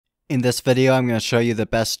In this video, I'm going to show you the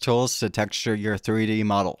best tools to texture your 3D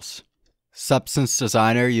models. Substance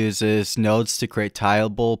Designer uses nodes to create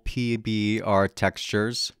tileable PBR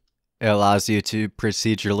textures. It allows you to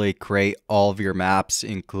procedurally create all of your maps,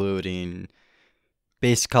 including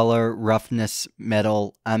base color, roughness,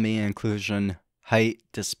 metal, ambient inclusion, height,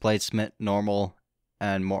 displacement, normal,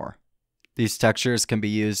 and more. These textures can be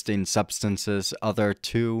used in Substance's other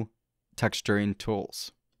two texturing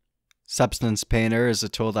tools. Substance Painter is a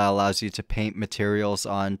tool that allows you to paint materials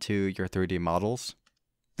onto your 3D models.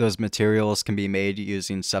 Those materials can be made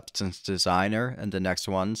using Substance Designer and the next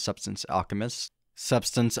one, Substance Alchemist.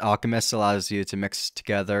 Substance Alchemist allows you to mix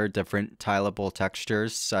together different tileable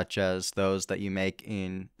textures such as those that you make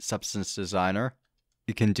in Substance Designer.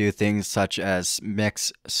 You can do things such as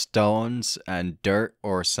mix stones and dirt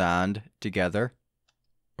or sand together,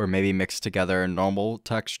 or maybe mix together a normal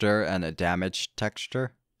texture and a damaged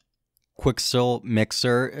texture. Quixel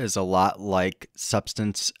Mixer is a lot like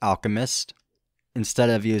Substance Alchemist.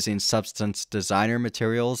 Instead of using Substance Designer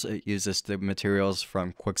materials, it uses the materials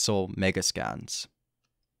from Quixel Megascans.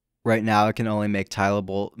 Right now it can only make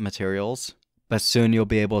tileable materials, but soon you'll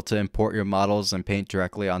be able to import your models and paint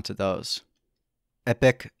directly onto those.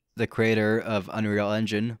 Epic, the creator of Unreal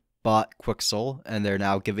Engine, bought Quixel, and they're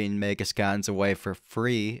now giving Megascans away for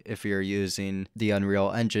free if you're using the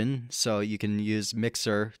Unreal Engine, so you can use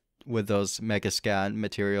Mixer with those Megascan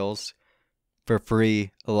materials for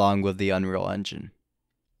free along with the Unreal Engine.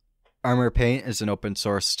 Armor Paint is an open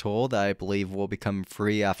source tool that I believe will become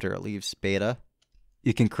free after it leaves beta.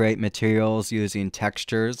 You can create materials using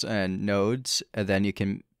textures and nodes, and then you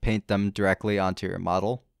can paint them directly onto your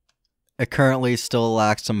model. It currently still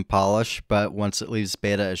lacks some polish, but once it leaves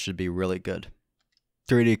beta, it should be really good.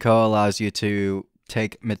 3DCo allows you to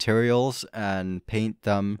take materials and paint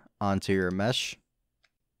them onto your mesh.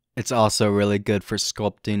 It's also really good for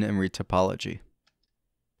sculpting and retopology.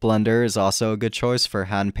 Blender is also a good choice for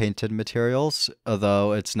hand-painted materials,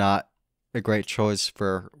 although it's not a great choice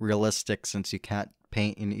for realistic since you can't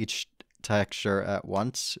paint in each texture at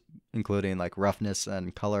once, including like roughness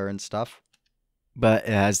and color and stuff. But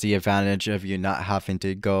it has the advantage of you not having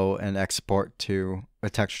to go and export to a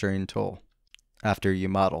texturing tool after you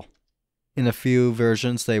model. In a few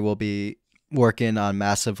versions, they will be working on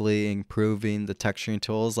massively improving the texturing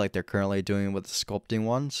tools like they're currently doing with the sculpting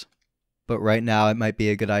ones. But right now it might be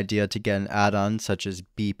a good idea to get an add-on such as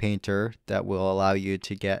B-Painter that will allow you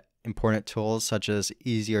to get important tools such as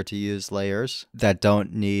easier to use layers that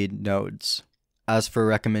don't need nodes. As for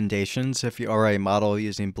recommendations, if you already model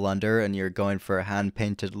using Blender and you're going for a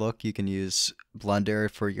hand-painted look, you can use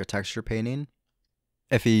Blender for your texture painting.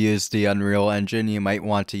 If you use the Unreal Engine, you might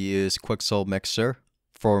want to use Quixel Mixer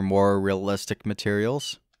for more realistic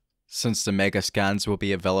materials, since the Megascans will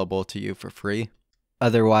be available to you for free.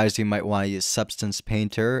 Otherwise, you might want to use Substance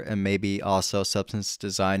Painter and maybe also Substance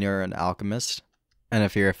Designer and Alchemist. And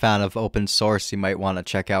if you're a fan of open source, you might want to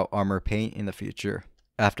check out Armor Paint in the future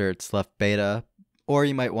after it's left beta, or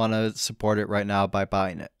you might want to support it right now by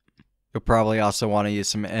buying it. You'll probably also want to use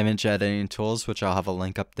some image editing tools, which I'll have a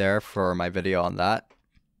link up there for my video on that.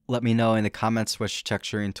 Let me know in the comments which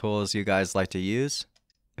texturing tools you guys like to use.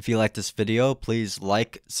 If you like this video, please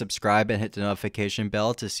like, subscribe, and hit the notification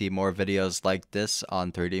bell to see more videos like this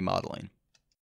on 3D modeling.